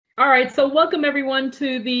All right, so welcome everyone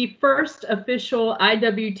to the first official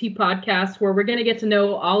IWT podcast where we're going to get to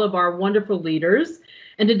know all of our wonderful leaders.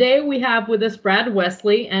 And today we have with us Brad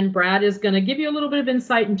Westley, and Brad is going to give you a little bit of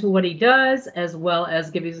insight into what he does, as well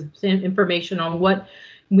as give you some information on what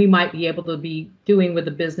we might be able to be doing with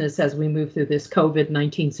the business as we move through this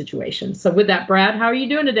COVID-19 situation. So with that, Brad, how are you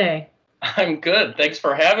doing today? I'm good. Thanks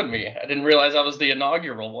for having me. I didn't realize I was the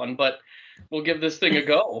inaugural one, but we'll give this thing a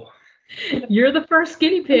go. You're the first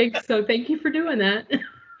guinea pig, so thank you for doing that.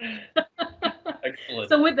 Excellent.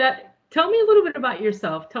 So with that, tell me a little bit about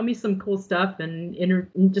yourself. Tell me some cool stuff and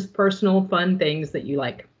just personal fun things that you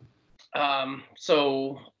like. Brad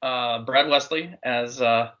Westley, as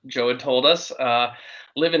Joe had told us,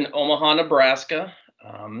 live in Omaha, Nebraska.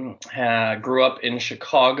 Grew up in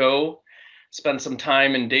Chicago, spent some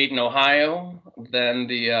time in Dayton, Ohio, then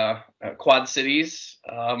the Quad Cities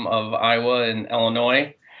of Iowa and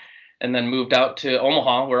Illinois, and then moved out to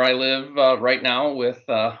Omaha, where I live right now with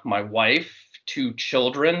my wife, 2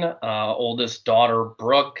 children, oldest daughter,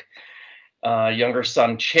 Brooke, younger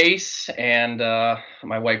son, Chase, and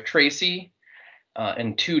my wife, Tracy,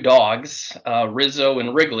 and 2 dogs, Rizzo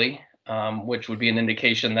and Wrigley, which would be an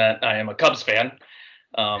indication that I am a Cubs fan.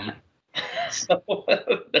 So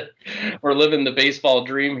we're living the baseball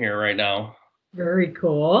dream here right now. Very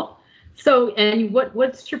cool. So, and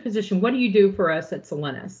what's your position? What do you do for us at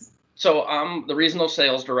Solenis? So I'm the regional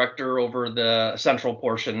sales director over the central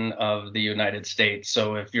portion of the United States.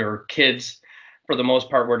 So if your kids, for the most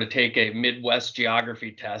part, were to take a Midwest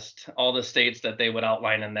geography test, all the states that they would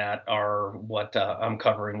outline in that are what I'm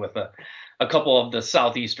covering, with a couple of the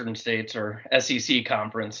southeastern states or SEC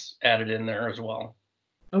conference added in there as well.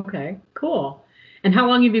 Okay, cool. And how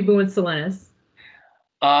long have you been with Solenis?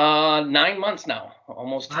 9 months now,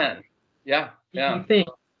 almost 10. Yeah. You think?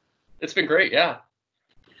 It's been great, yeah.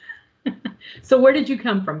 So where did you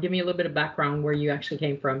come from? Give me a little bit of background where you actually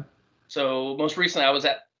came from. So most recently I was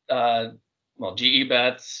at GE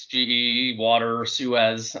Betts, GE Water,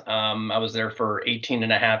 Suez. I was there for 18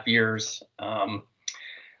 and a half years.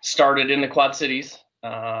 Started in the Quad Cities,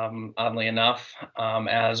 oddly enough,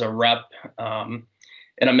 as a rep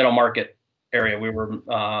in a middle market area. We were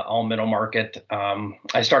all middle market.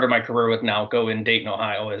 I started my career with Nalco in Dayton,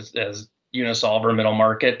 Ohio as Unisolver middle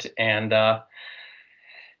market, and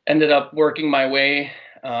ended up working my way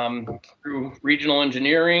through regional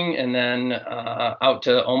engineering, and then out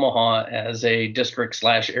to Omaha as a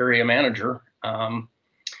district/area manager, and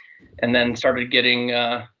then started getting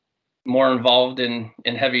more involved in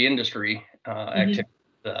heavy industry activities,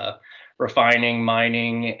 refining,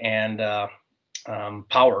 mining, and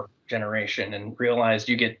power generation, and realized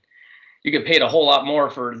you get paid a whole lot more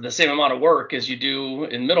for the same amount of work as you do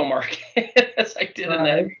in middle market as I did in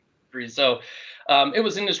that industry. So it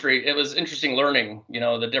was interesting learning,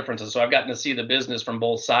 the differences. So I've gotten to see the business from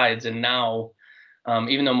both sides. And now,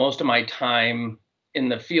 even though most of my time in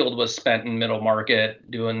the field was spent in middle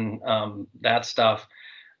market doing that stuff,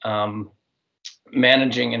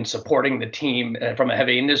 managing and supporting the team from a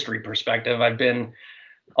heavy industry perspective, I've been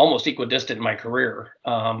almost equidistant in my career.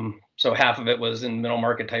 So half of it was in middle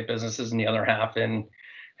market type businesses and the other half in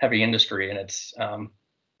heavy industry. And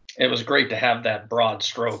it was great to have that broad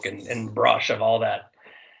stroke and brush of all that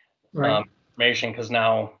information, because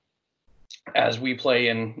now as we play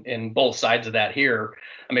in both sides of that here,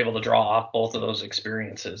 I'm able to draw off both of those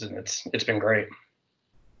experiences, and it's been great.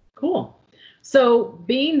 Cool. So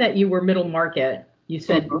being that you were middle market, you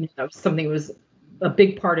said something was a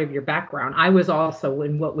big part of your background. I was also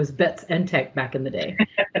in what was Betts and Tech back in the day.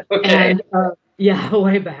 Okay. And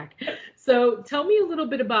way back. So tell me a little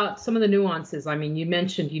bit about some of the nuances. I mean, you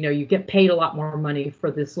mentioned, you get paid a lot more money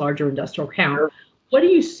for this larger industrial account. Sure. What do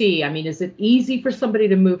you see? I mean, is it easy for somebody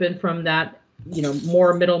to move in from that,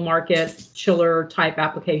 more middle market chiller type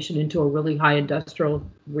application into a really high industrial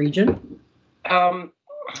region? I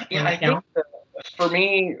think for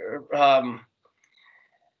me,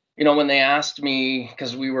 when they asked me,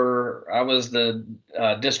 because I was the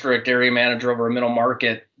district area manager over a middle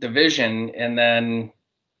market division, and then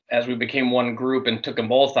as we became one group and took them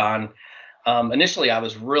both on, initially I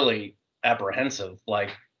was really apprehensive, like,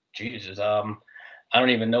 Jesus, I don't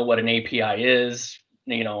even know what an API is.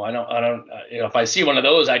 I don't, if I see one of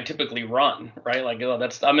those, I typically run, right? Like,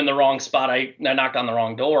 I'm in the wrong spot. I knocked on the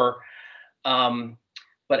wrong door.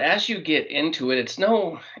 But as you get into it, it's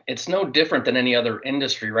no different than any other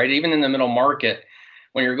industry, right? Even in the middle market,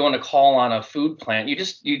 when you're going to call on a food plant,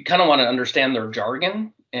 you kind of want to understand their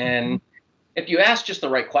jargon. And if you ask just the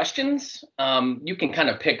right questions, you can kind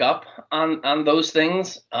of pick up on those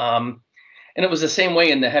things. And it was the same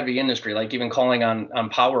way in the heavy industry, like even calling on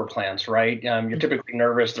power plants, right? You're typically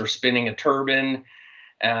nervous. They're spinning a turbine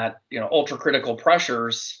at ultra critical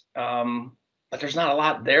pressures, but there's not a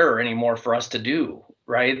lot there anymore for us to do,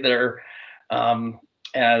 right? There,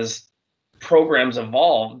 as programs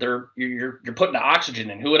evolve, you're putting oxygen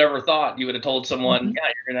in. Who would ever thought you would have told someone, yeah,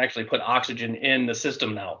 you're going to actually put oxygen in the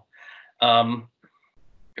system now?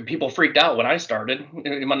 People freaked out when I started.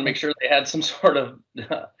 You want to make sure they had some sort of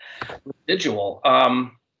residual.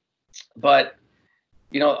 But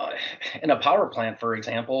in a power plant, for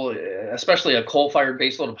example, especially a coal-fired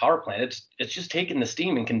baseload power plant, it's just taking the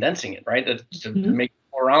steam and condensing it, right? To make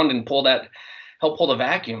it go around and help pull the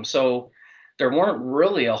vacuum. So there weren't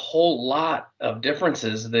really a whole lot of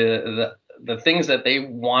differences. The things that they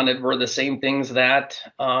wanted were the same things that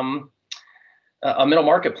a middle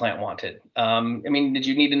market plant wanted. I mean, did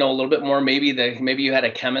you need to know a little bit more? Maybe you had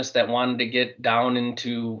a chemist that wanted to get down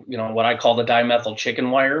into what I call the dimethyl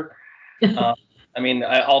chicken wire. I mean,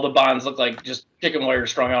 all the bonds look like just chicken wire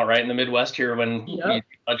strung out, right? In the Midwest here, when you eat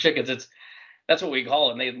chickens, that's what we call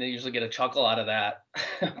it. And they usually get a chuckle out of that.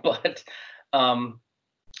 But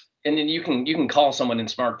and then you can call someone in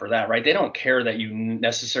smart for that, right? They don't care that you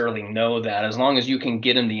necessarily know that, as long as you can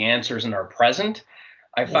get them the answers and are present.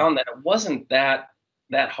 I found that it wasn't that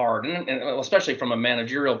hard, and especially from a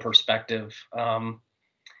managerial perspective.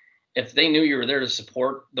 If they knew you were there to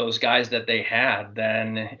support those guys that they had,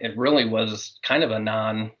 then it really was kind of a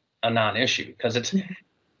non-issue, because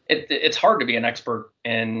it's hard to be an expert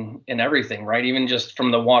in everything, right? Even just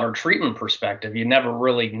from the water treatment perspective, you never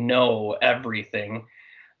really know everything.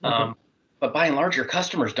 But by and large, your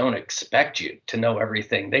customers don't expect you to know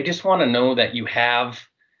everything. They just want to know that you have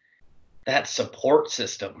that support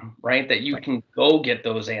system, right? That you can go get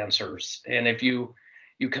those answers. And if you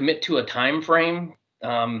commit to a time frame,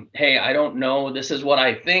 hey, I don't know, this is what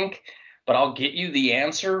I think, but I'll get you the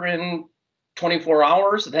answer in 24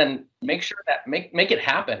 hours, then make sure that make it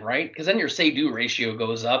happen, right? Because then your say-do ratio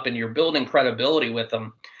goes up and you're building credibility with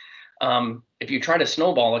them. If you try to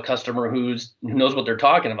snowball a customer who knows what they're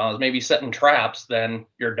talking about, is maybe setting traps, then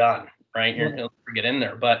you're done, right? You'll never get in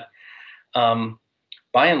there. But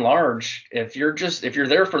by and large, if you're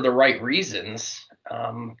there for the right reasons,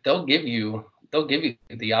 they'll give you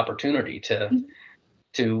the opportunity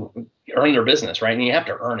to earn their business, right? And you have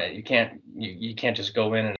to earn it. You can't just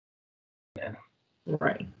go in and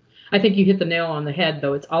right. I think you hit the nail on the head,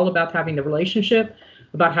 though. It's all about having the relationship,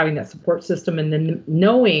 about having that support system, and then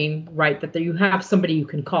knowing, right, that you have somebody you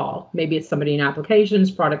can call. Maybe it's somebody in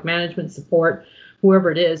applications, product management, support, whoever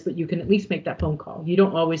it is, but you can at least make that phone call. You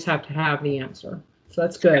don't always have to have the answer. So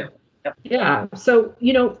that's good. Yeah. So,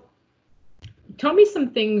 tell me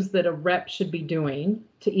some things that a rep should be doing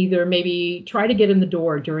to either maybe try to get in the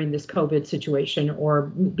door during this COVID situation or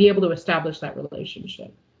be able to establish that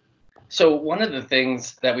relationship. So one of the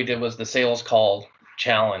things that we did was the sales call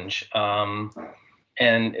challenge.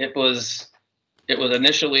 And it was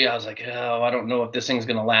initially, I was like, oh, I don't know if this thing's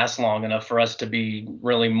going to last long enough for us to be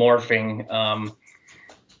really morphing.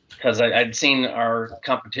 Because I'd seen our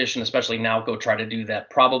competition, especially now, go try to do that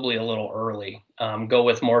probably a little early. Go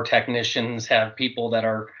with more technicians, have people that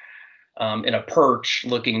are in a perch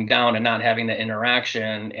looking down and not having the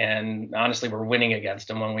interaction. And honestly, we're winning against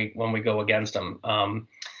them when we go against them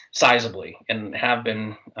sizably, and have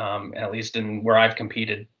been, at least in where I've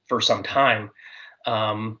competed for some time.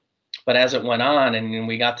 But as it went on and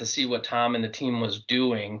we got to see what Tom and the team was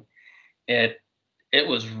doing, it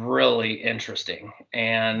was really interesting.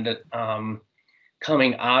 And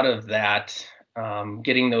coming out of that,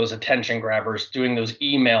 getting those attention grabbers, doing those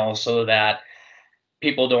emails so that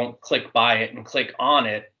people don't click by it and click on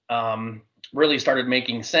it, really started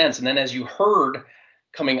making sense. And then as you heard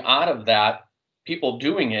coming out of that, people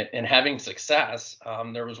doing it and having success,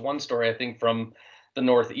 there was one story, I think, from the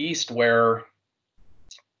Northeast where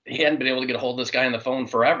he hadn't been able to get a hold of this guy on the phone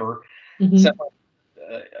forever, sent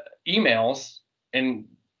emails, and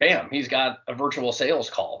bam, he's got a virtual sales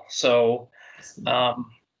call. So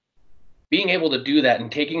being able to do that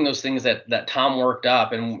and taking those things that Tom worked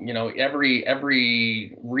up, and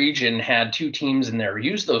every region had 2 teams in there,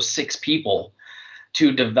 use those 6 people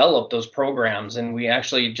to develop those programs. And we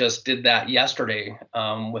actually just did that yesterday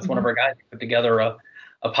with one of our guys, put together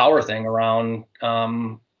a power thing around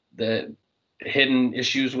the hidden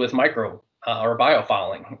issues with micro or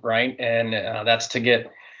biofouling, right? And that's to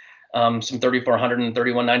get some 3400 and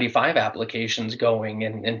 3195 applications going.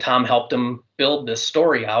 And Tom helped him build this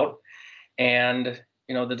story out. And,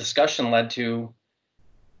 the discussion led to,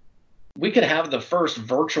 we could have the first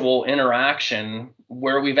virtual interaction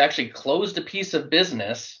where we've actually closed a piece of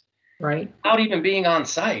business Right. without even being on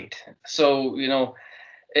site. So,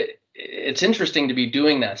 it's interesting to be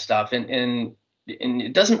doing that stuff. And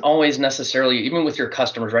it doesn't always necessarily, even with your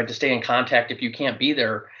customers, right, to stay in contact if you can't be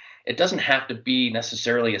there, it doesn't have to be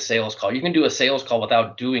necessarily a sales call. You can do a sales call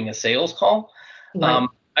without doing a sales call. Right.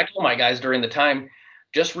 I told my guys during the time,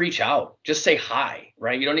 just reach out, just say hi,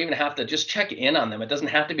 right? You don't even have to, just check in on them. It doesn't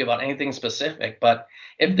have to be about anything specific, but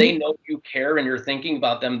if they know you care and you're thinking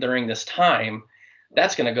about them during this time,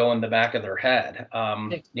 that's going to go in the back of their head.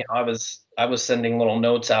 I was sending little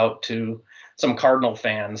notes out to some Cardinal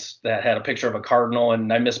fans that had a picture of a Cardinal,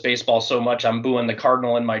 and I miss baseball so much, I'm booing the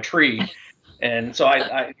Cardinal in my tree. And so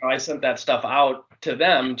I sent that stuff out to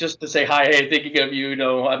them just to say, hi, hey, thinking of you,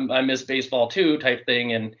 I miss baseball too, type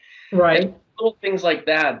thing. And Right. little things like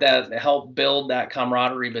that help build that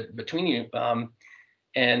camaraderie between you.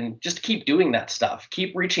 And just keep doing that stuff.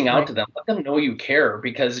 Keep reaching out to them. Let them know you care,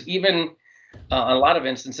 because even in a lot of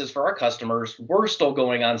instances for our customers, we're still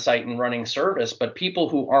going on site and running service, but people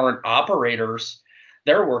who aren't operators,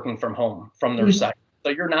 they're working from home from their site. So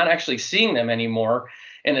you're not actually seeing them anymore,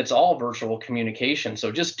 and it's all virtual communication.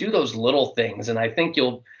 So just do those little things, and I think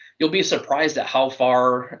you'll be surprised at how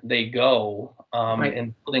far they go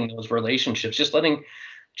in building those relationships. Just letting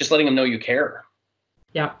them know you care.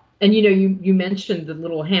 Yeah. And you mentioned the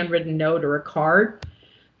little handwritten note or a card.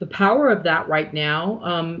 The power of that right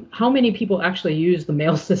now, how many people actually use the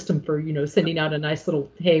mail system for, sending out a nice little,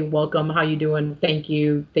 hey, welcome, how you doing, thank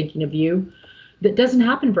you, thinking of you? That doesn't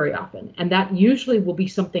happen very often. And that usually will be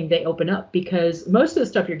something they open up, because most of the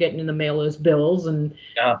stuff you're getting in the mail is bills and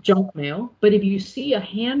junk mail. But if you see a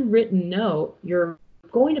handwritten note, you're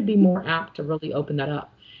going to be more apt to really open that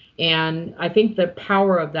up. And I think the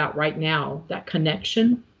power of that right now, that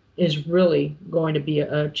connection, is really going to be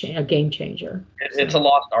a game changer. It's a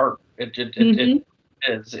lost art. It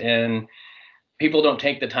is. And people don't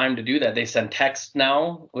take the time to do that. They send text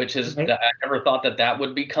now, which is, I never thought that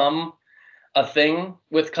would become a thing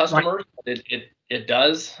with customers. It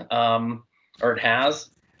does, or it has.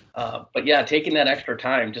 But yeah, taking that extra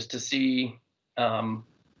time just to see,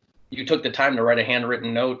 you took the time to write a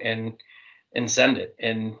handwritten note and send it.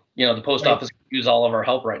 And, the post office can use all of our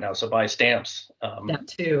help right now. So buy stamps. That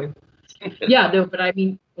too. Yeah, no, but I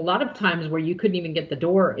mean, a lot of times where you couldn't even get in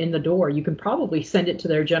the door, you can probably send it to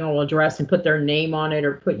their general address and put their name on it,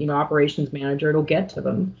 or put, operations manager, it'll get to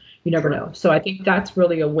them. You never know. So I think that's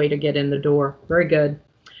really a way to get in the door. Very good.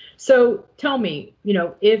 So tell me,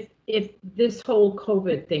 if this whole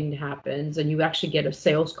COVID thing happens and you actually get a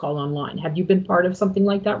sales call online, have you been part of something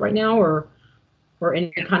like that right now, or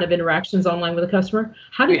any kind of interactions online with a customer?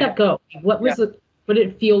 How did that go? What was it? What did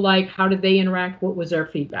it feel like? How did they interact? What was their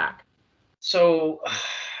feedback? So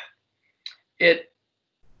it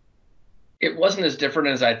wasn't as different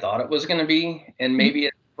as I thought it was going to be. And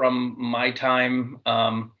maybe from my time,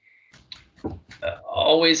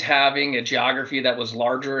 always having a geography that was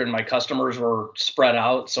larger and my customers were spread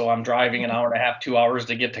out. So I'm driving an hour and a half, 2 hours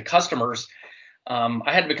to get to customers. I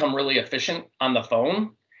had to become really efficient on the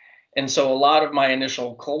phone. And so a lot of my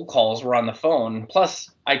initial cold calls were on the phone. Plus,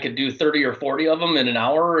 I could do 30 or 40 of them in an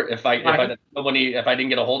hour if I didn't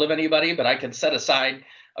get a hold of anybody. But I could set aside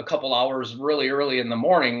a couple hours really early in the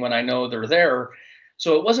morning when I know they're there.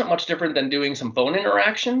 So it wasn't much different than doing some phone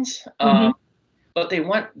interactions. But they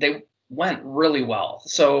went really well.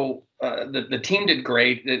 So the team did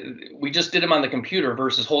great. We just did them on the computer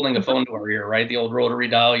versus holding a phone to our ear, right? The old rotary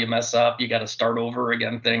dial, you mess up, you got to start over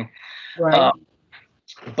again thing. Right.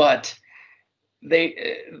 But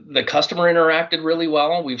the customer interacted really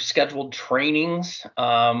well. We've scheduled trainings.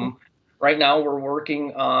 Right now we're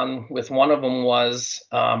working on, with one of them was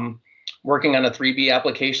working on a 3B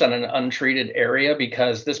application on an untreated area,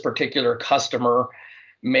 because this particular customer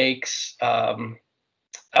makes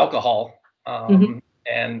alcohol,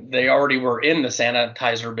 and they already were in the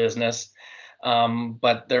sanitizer business,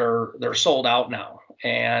 but they're sold out now.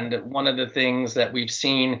 And one of the things that we've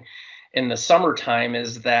seen in the summertime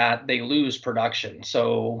is that they lose production.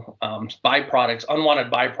 So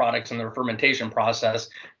unwanted byproducts in their fermentation process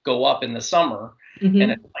go up in the summer.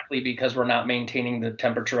 And it's likely because we're not maintaining the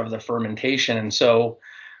temperature of the fermentation. And so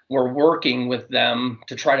we're working with them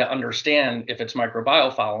to try to understand if it's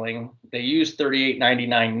microbiofouling. They use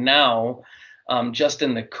 3899 now, just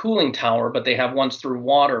in the cooling tower, but they have once through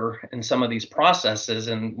water in some of these processes.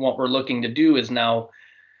 And what we're looking to do is now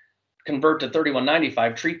convert to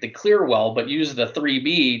 3195, treat the clear well, but use the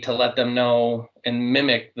 3B to let them know and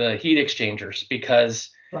mimic the heat exchangers, because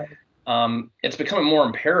it's becoming more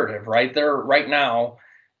imperative, right? Right now,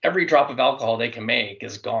 every drop of alcohol they can make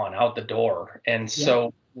is gone out the door. And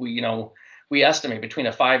so we we estimate between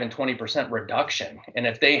a 5 and 20% reduction. And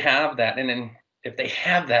if they have that, and then if they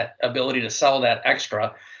have that ability to sell that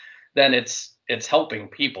extra, then it's helping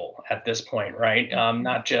people at this point, right?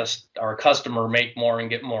 Not just our customer make more and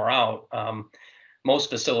get more out. Most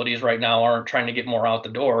facilities right now aren't trying to get more out the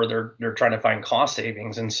door. They're trying to find cost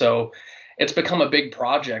savings. And so it's become a big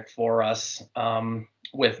project for us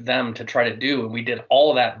with them to try to do. And we did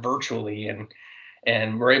all of that virtually,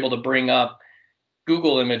 and we're able to bring up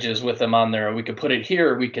Google images with them on there. We could put it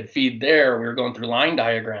here, we could feed there. We were going through line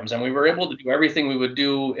diagrams, and we were able to do everything we would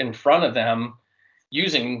do in front of them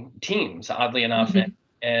using Teams, oddly enough. Mm-hmm.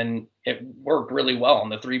 And it worked really well.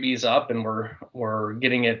 And the 3B's up, and we're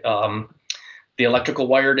getting it the electrical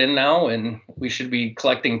wired in now, and we should be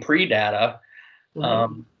collecting pre-data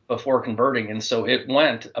before converting. And so it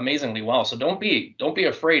went amazingly well. So don't be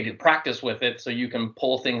afraid to practice with it so you can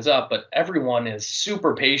pull things up. But everyone is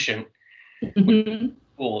super patient. Mm-hmm.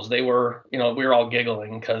 Tools. They were, we were all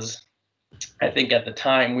giggling because I think at the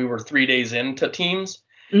time we were 3 days into Teams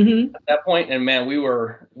Mm-hmm. at that point, and man, we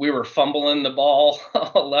were fumbling the ball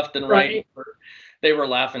left and right. They were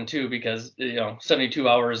laughing too because 72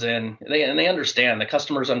 hours in, they understand, the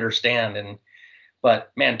customers understand,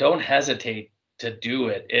 but man, don't hesitate to do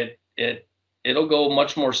it. It'll go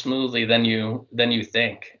much more smoothly than you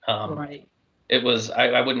think. Right. It was,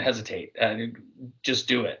 I wouldn't hesitate. Just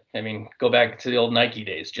do it. I mean, go back to the old Nike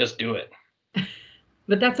days. Just do it.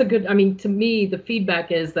 But that's a good, to me, the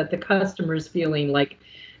feedback is that the customer's feeling like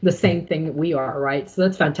the same thing that we are, right? So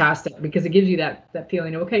that's fantastic because it gives you that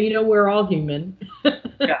feeling, okay, we're all human.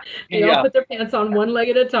 Yeah. They all put their pants on one leg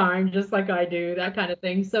at a time, just like I do, that kind of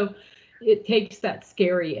thing. So it takes that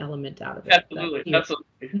scary element out of it. Absolutely. Yeah.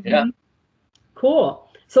 Mm-hmm. Cool.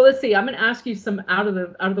 So let's see. I'm going to ask you some out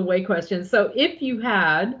of the way questions. So if you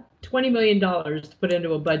had $20 million to put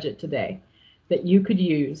into a budget today that you could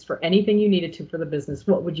use for anything you needed to for the business,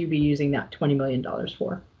 what would you be using that $20 million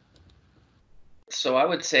for? So I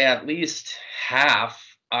would say at least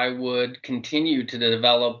half I would continue to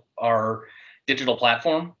develop our digital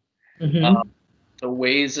platform, Mm-hmm. the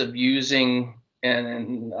ways of using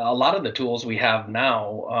and a lot of the tools we have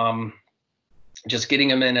now, just getting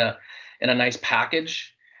them in a nice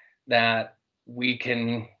package that we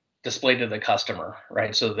can display to the customer,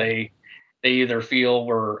 right? So they either feel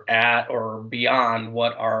we're at or beyond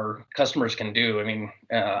what our customers can do. I mean,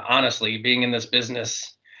 honestly, being in this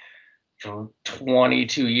business for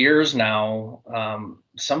 22 years now,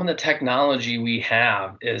 some of the technology we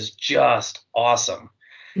have is just awesome.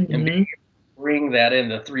 Mm-hmm. And being able to bring that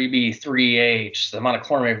into 3B, 3H, the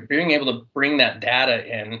monochloride, being able to bring that data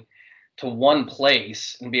in to one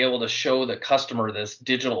place and be able to show the customer this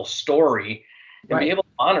digital story and be able to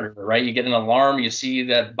monitor it, right? You get an alarm, you see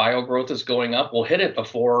that bio growth is going up, we'll hit it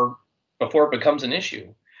before it becomes an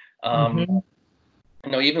issue.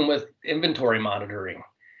 Even with inventory monitoring,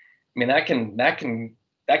 I mean, that can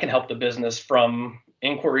help the business from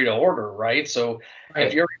inquiry to order, right? So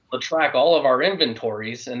if you're able to track all of our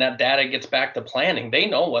inventories and that data gets back to planning, they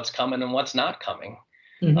know what's coming and what's not coming.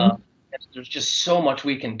 There's just so much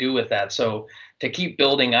we can do with that. So to keep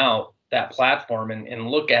building out that platform and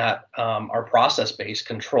look at our process-based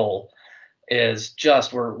control is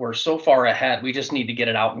just, we're so far ahead. We just need to get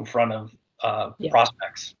it out in front of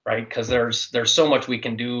prospects, right? Because there's so much we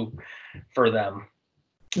can do for them.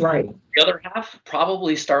 Right. The other half,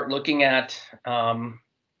 probably start looking at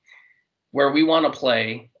where we want to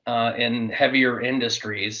play in heavier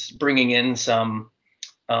industries, bringing in some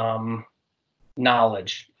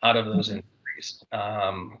knowledge out of those industries.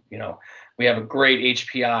 We have a great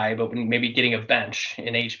HPI, but maybe getting a bench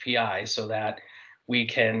in HPI so that we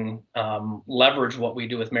can leverage what we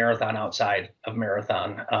do with Marathon outside of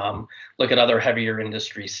Marathon. Look at other heavier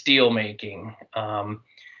industries, steel making.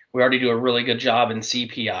 We already do a really good job in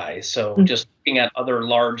CPI. So just looking at other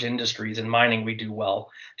large industries, in mining we do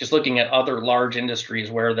well. Just looking at other large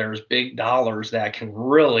industries where there's big dollars that can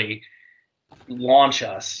really launch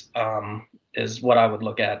us is what I would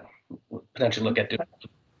potentially look at doing.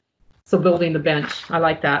 So building the bench, I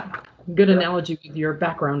like that. Good analogy with your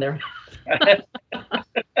background there.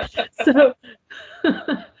 So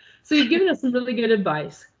you've given us some really good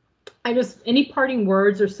advice. Any parting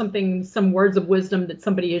words or some words of wisdom that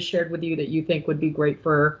somebody has shared with you that you think would be great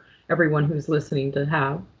for everyone who's listening to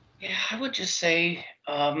have? Yeah, I would just say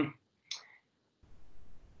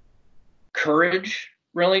courage,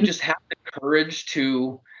 really. Just have the courage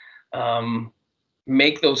to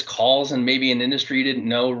make those calls, and maybe an industry you didn't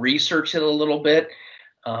know, research it a little bit,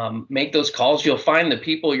 make those calls. You'll find the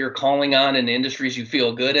people you're calling on in industries you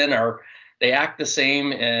feel good in they act the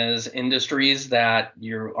same as industries that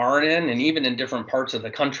you aren't in, and even in different parts of the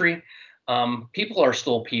country. people are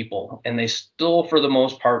still people, and they still, for the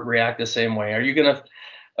most part, react the same way. Are you going to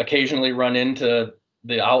occasionally run into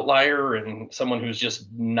the outlier and someone who's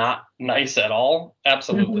just not nice at all?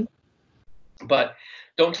 Absolutely. But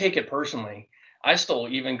don't take it personally. I still,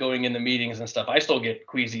 even going into meetings and stuff, I still get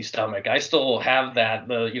queasy stomach. I still have that,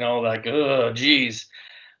 like, oh, geez.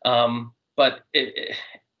 But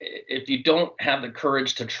if you don't have the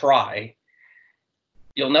courage to try,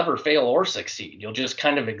 you'll never fail or succeed. You'll just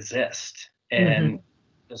kind of exist. And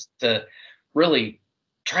just to really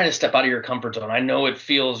try to step out of your comfort zone. I know it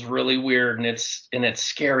feels really weird and it's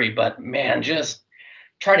scary, but man, just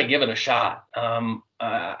try to give it a shot.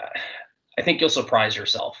 I think you'll surprise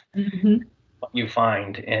yourself what you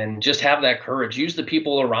find, and just have that courage. Use the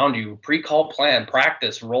people around you, pre-call, plan,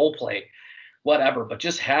 practice, role play, whatever, but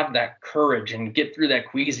just have that courage and get through that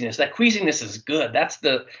queasiness. That queasiness is good. That's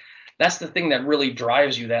the thing that really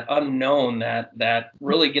drives you, that unknown that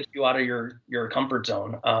really gets you out of your comfort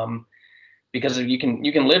zone. Because you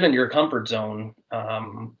can live in your comfort zone,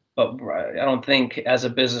 but I don't think as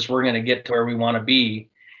a business we're going to get to where we want to be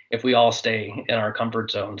if we all stay in our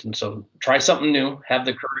comfort zones. And so try something new, have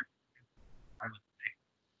the courage.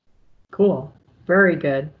 Cool. Very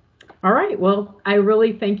good. All right. Well, I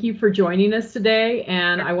really thank you for joining us today.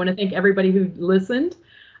 And I want to thank everybody who listened.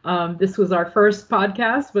 This was our first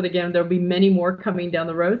podcast, but again, there'll be many more coming down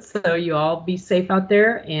the road. So you all be safe out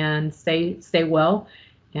there and stay well.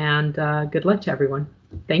 And good luck to everyone.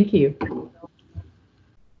 Thank you.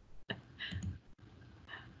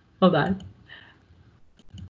 Hold on.